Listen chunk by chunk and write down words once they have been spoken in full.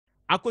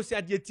akosi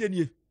ade tie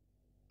nie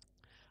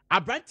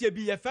abrantie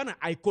bi ye fe na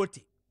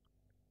Ikote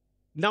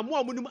na mo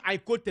amunum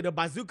Ikote the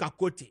bazooka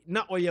kote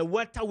na oye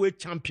welterweight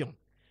champion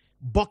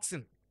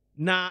boxing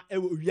na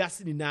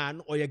wiase ni na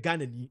oye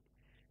Ghana ni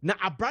na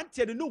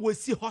abrantie no we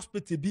see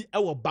hospital bi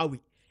ewo Bawi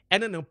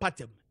ene ne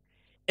patem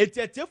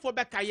etiatie for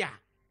beka ya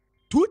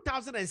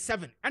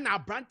 2007 and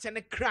abrantie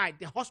ne cried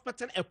the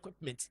hospital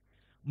equipment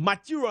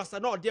materials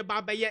na ode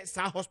ba be ye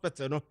sa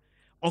hospital no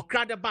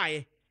okrade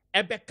bae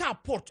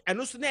ebeka port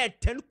eno so na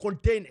 10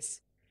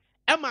 containers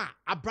Emma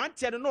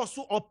abrantie no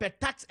so ope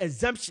tax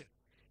exemption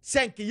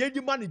senke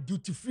yedima ne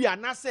duty free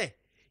anase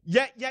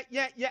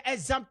ye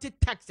exempted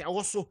tax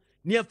also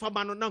near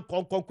famano na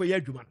konkonko ye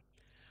adwuma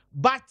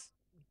but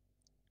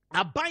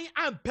aban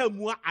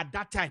ampamua at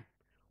that time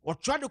or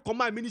try to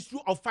command Ministry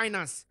of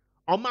Finance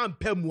or man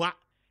pamua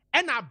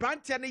and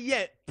abrantie no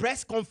ye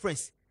press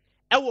conference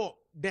ewo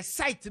the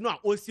site no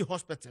OC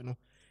hospital no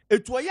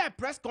it was a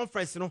press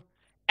conference no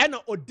and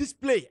or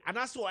display and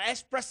also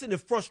expressing the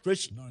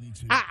frustration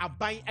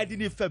aban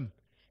edini fam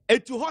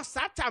etu ho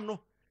satam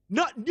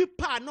no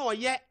nipa no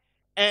ye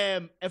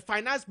a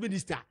finance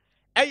minister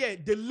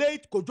the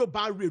late Kojo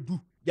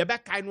Baredu ye be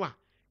kai no a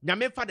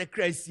nyame fa the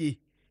crazy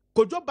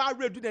Kojo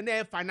Baredu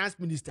the finance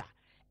minister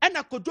and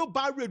Kojo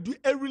Baredu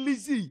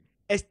release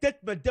a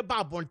statement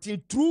about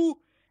bontin through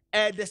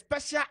the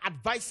special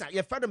advisor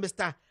ye friend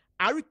Mr.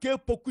 Arike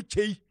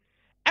Pokuchei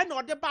and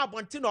or the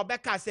babontin or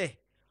beka say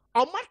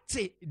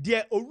omate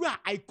de owura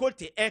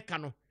Ikote eka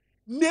no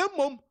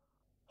nemom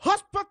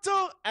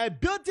hospital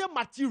building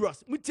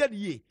materials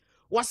muteli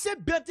was say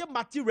building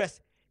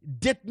materials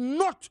did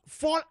not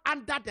fall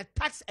under the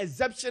tax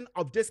exemption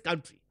of this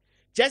country.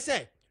 Just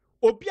say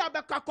obi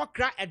abeka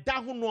kokra eda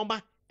ho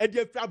noma e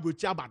de afra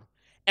brochi aba no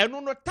eno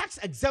no tax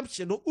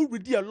exemption no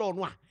uridi alone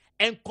no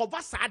en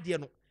cover saade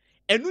no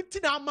enu ti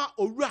na ama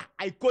owura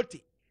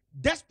Ikote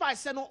despite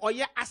say no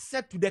oye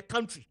asset to the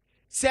country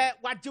say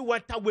waje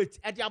water weight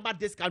e de about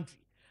this country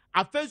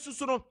afensu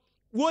so no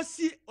wo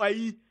si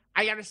oyi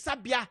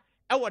ayaresabia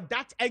e wo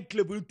that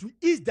enclave to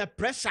ease the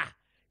pressure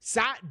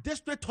sa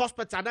district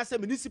hospital and that's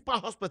municipal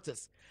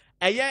hospitals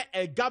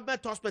a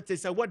government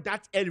hospitals and what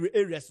that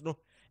areas no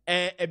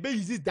be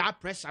uses that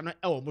pressure no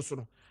e wo so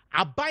no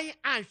aban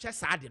anhwe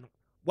saade no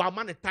wa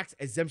man tax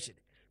exemption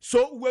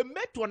so we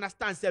made to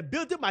understand say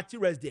building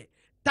materials there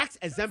tax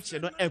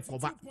exemption no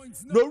cover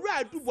no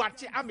ra du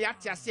boache ame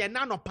atiase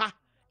na no pa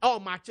e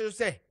ma che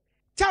say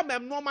tell me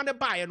no man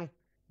buy no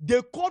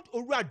they called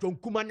owura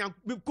Jonkuma nyan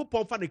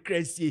coupon for the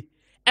crazy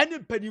any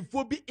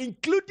penifo bi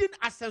including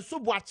Asenso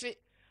Boache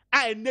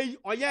nei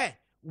oye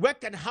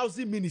work and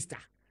housing minister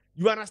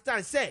you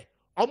understand say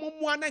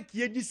omumua na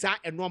kiyeji sa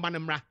enoma ne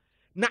mra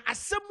na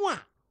asemu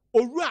a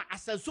owura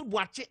Asenso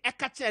Boache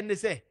ekache ne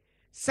say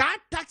sa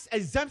tax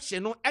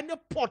exemption no any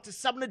port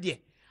sam no de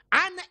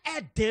an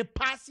de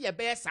pass ye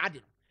be sa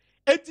de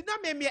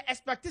etina me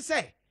expect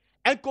say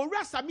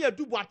enkowura Sami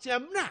Adu Boache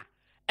mra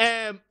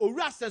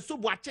owura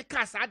Asenso Boache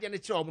ka sa de ne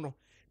kire om no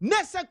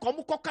na se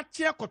komukoka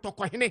kire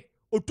kotokohene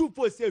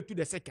otufo say to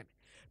the second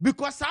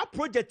because our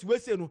project we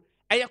say no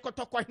eye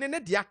kotokohene ne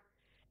dia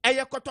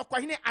eye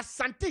kotokohene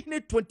Asante Hene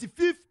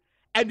 25th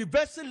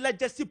anniversary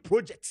legacy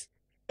project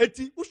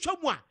eti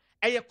ushomu a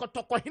eye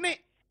kotokohene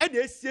e na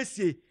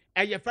esiesie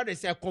eye friend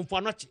say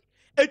konfonochi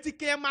eti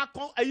kema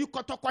kon ayi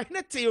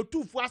kotokohene te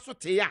otufo aso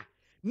te ya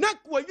na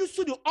ko use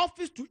the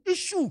office to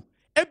issue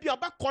ebi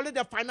oba call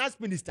the finance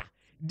minister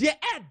the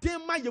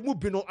dem ma yemu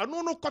bi no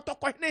ano no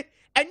kotokohene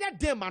enya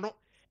dem ma no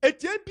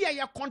eti ebi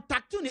eye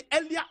contact ni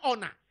earlier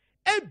on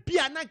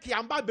ebia na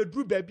kiamba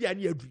bedru baby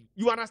ani adru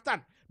you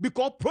understand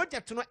because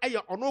project no eye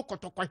ono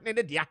kotokohene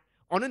ne dia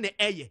ono ne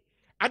eye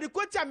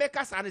adekwati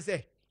ameka sa ne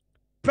say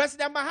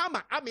President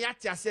Mahama ame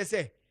ati ase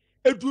say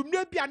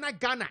edumne bia na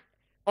Ghana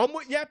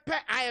omo ye pe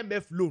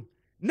IMF loan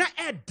na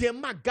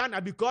edema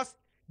Ghana because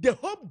the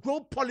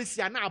homegrown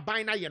policy na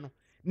aban na ye no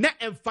na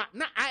emfa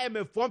na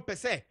IMF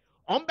 1%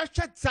 on be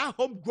check sa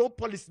homegrown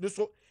policy no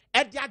so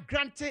e dia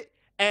grant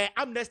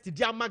amnesty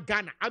dia ma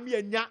Ghana ame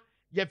anya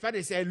ye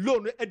fe say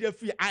loan e dia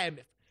free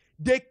IMF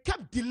they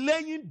kept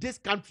delaying this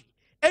country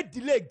e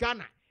delay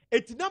Ghana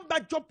eti number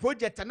job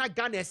project na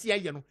Ghana ese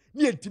ye no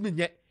ni entimi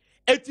nye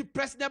eti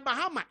President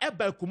Mahama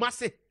eba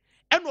Kumase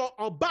eno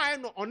oba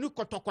eno oni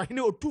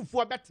kotokohene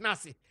otufo betena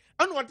ase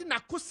eno odi na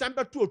kosam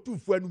beto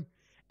otufo anum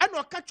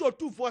eno kacho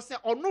otufo se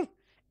ono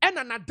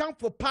ena na down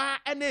for pa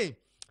ene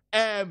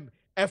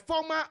a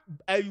former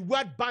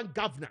World Bank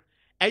governor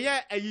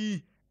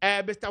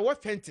Mr.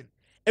 Washington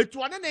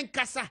etu ane ne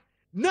nkasa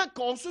na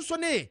ka onsoso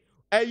ne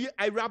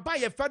rabbi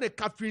ye fa de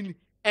Catherine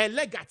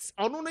Legats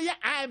ono no ye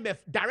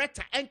IMF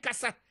director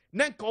enkasa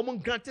na ka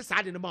omo grant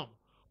sa de ne ma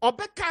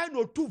obeka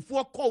no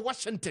otufo call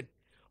Washington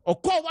o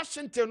call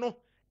Washington no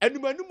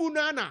enumanumu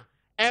na na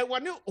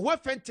wone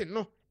Washington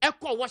no e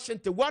call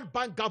Washington World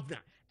Bank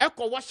governor e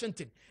call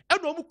Washington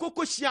eno omo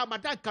kokoshia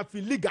Madam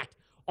Catherine Legat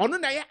ono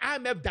na ye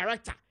IMF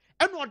director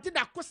eno odi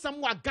da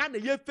kosam wa Ghana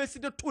ye face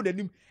de to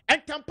nanim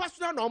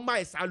entampaso na o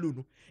mai salo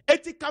no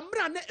eti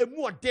kamera na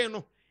emu ode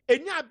no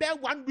enya be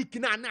 1 week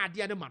na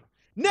ade ne ma no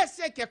na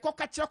se ke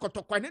kokachira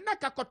kotokwa ne na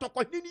ka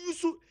kotokwa ni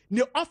yusu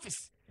ne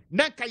office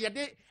na ka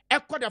yede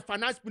ekọ the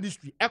finance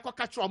ministry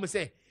ekokachira om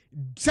say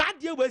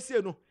zadie we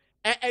say no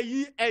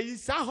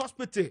sa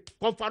hospital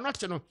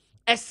Confanoche no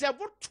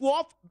several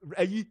 12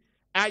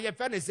 ye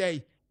fan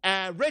say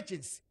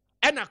regions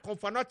and a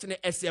Confanoche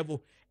ne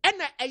several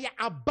and a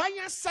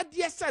abaya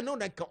sadie say no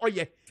na ka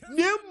oye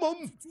ne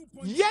mom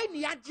ye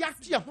ni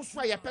agiate ho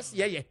so ye pese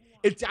ye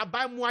enti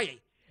aban mu aye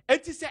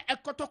enti se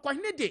ekotokwa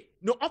ne de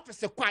no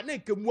office kwa na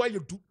nke mu aye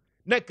du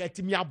na ka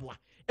timi aboa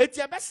enti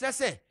ebesere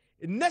se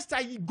next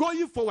time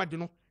going forward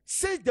no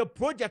since the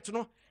project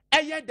no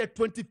the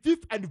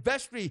 25th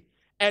anniversary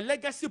a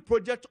legacy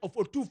project of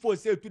Otufo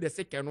say to the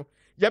second no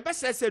ye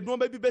bese say no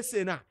maybe be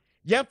say na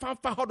ye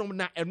fanfa hodom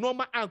na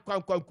enoma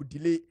ankwankwan ku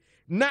delay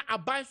na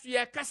aban so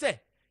ye ka say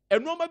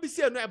enoma bi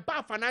say no e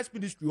ba finance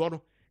ministry ho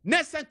no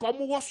na sen ka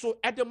omo wo so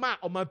e de ma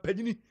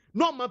omanpanini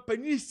no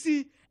omanpanini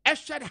see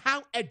shared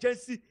how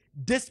agency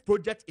this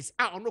project is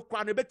out on no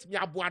kwa no betimi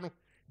aboa no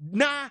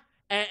na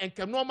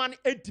enkenoma no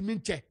entimi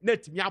nche na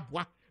etimi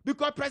aboa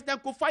because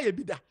President Kofa ye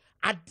bida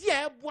ade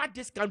e boa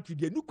this country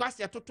de nu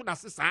kwase toto na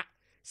sesa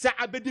se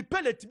abedi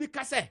pellet bi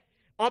ka se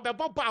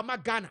obebo ba ama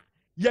Ghana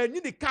ya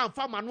nyi ni kan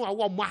fa ma no a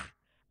wo mo a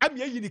am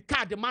ye yi ni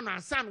card ma no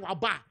ansa no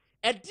aba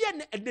e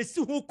de ne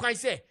si ho kwan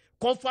se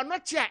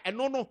Confanoche a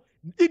eno no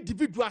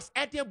individuals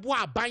e de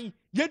boa aban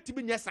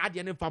yentimi nya sa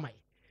de ne famai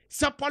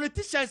se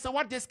politicians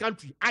what this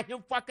country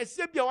ahemfo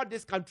akase bia what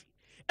this country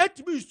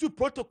etimi use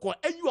protocol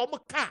eyi o mo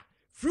car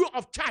free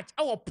of charge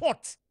our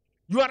port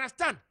you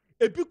understand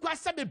ebi kwa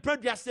sabe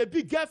brother say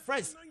big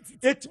girlfriends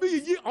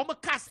etimi yi o mo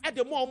cars e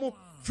de mo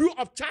free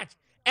of charge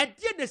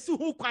edie na si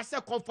ho kwa se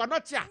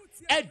Confanoche a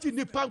edi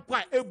nipa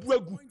nkwa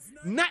ebuagu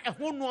na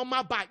eho no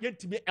ma ba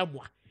yentimi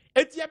emoa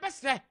eti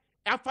ebesre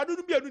afanu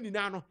no bianu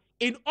nina no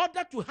in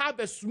order to have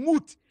a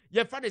smooth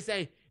your friend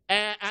say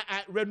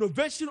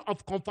renovation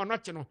of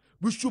Confanoche no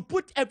we should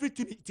put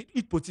everything in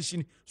its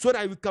position so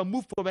that we can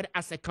move forward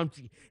as a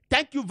country.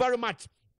 Thank you very much.